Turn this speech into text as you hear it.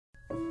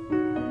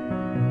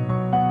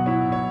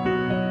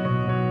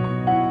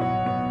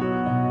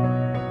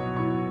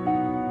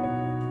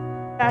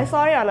I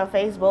saw it on a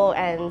Facebook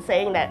and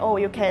saying that, oh,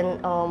 you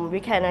can we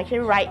can actually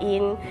write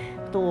in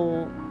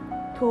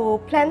to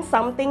plan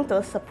something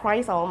to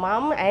surprise our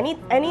mom.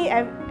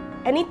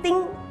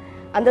 Anything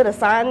under the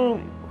sun,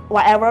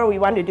 whatever we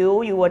want to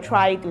do, you will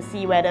try to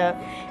see whether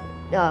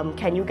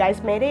can you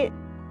guys make it.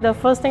 The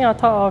first thing I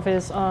thought of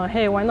is,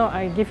 hey, why not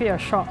I give it a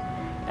shot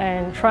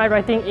and try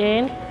writing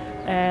in,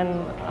 and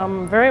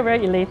I'm very,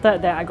 very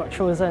elated that I got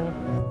chosen.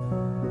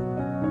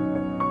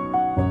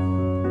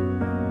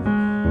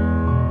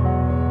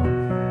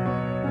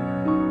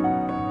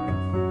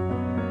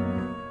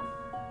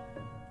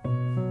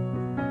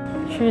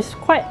 She's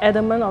quite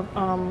adamant of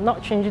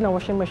not changing the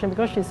washing machine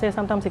because she says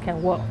sometimes it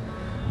can work.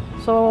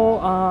 So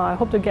I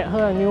hope to get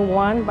her a new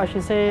one, but she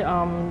said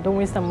don't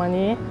waste the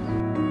money.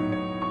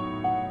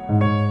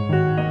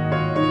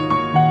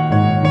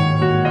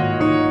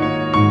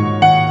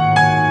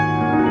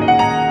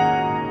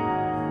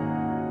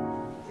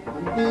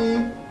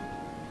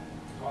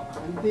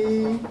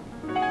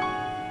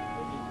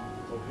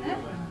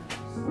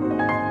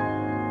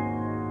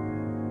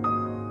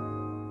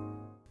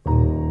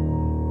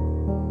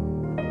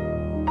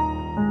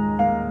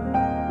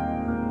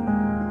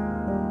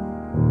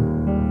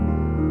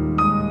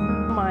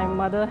 My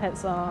mother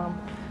has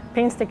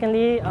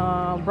painstakingly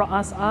brought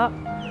us up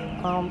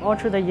all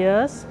through the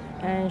years,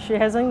 and she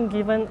hasn't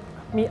given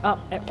me up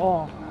at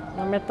all.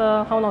 No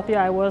matter how naughty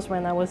I was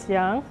when I was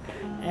young,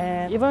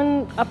 and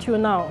even up till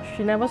now,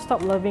 she never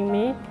stopped loving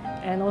me,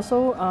 and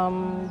also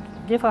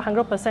give her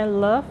 100%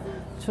 love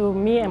to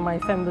me and my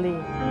family.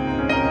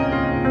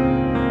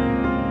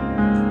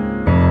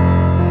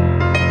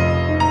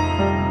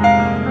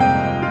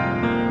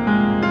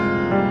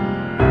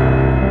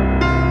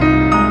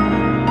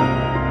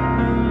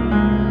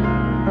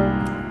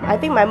 I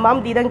think my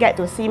mom didn't get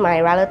to see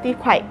my relative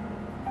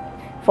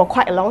for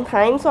quite a long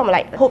time, so I'm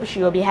like, hope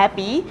she will be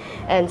happy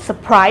and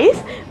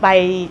surprised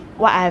by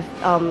what I've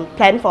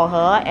planned for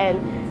her.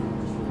 And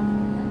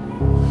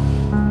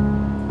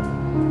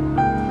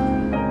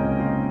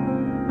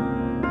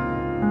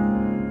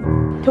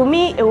to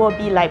me, it will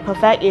be like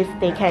perfect if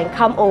they can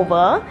come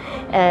over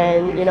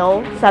and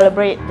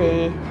celebrate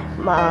the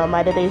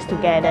Mother Days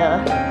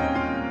together.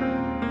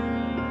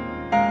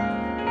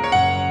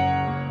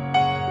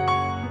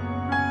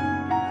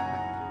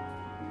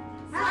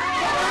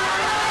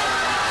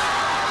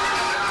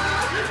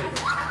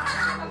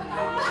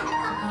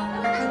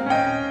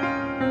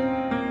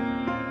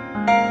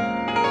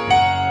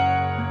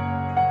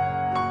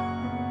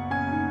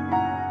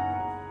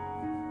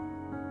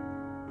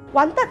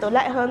 Wanted to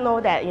let her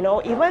know that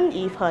even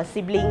if her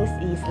siblings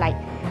is like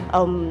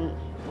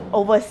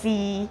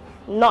overseas,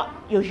 not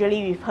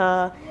usually with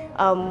her,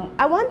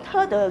 I want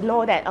her to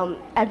know that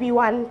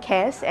everyone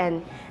cares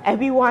and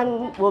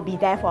everyone will be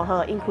there for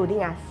her,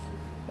 including us.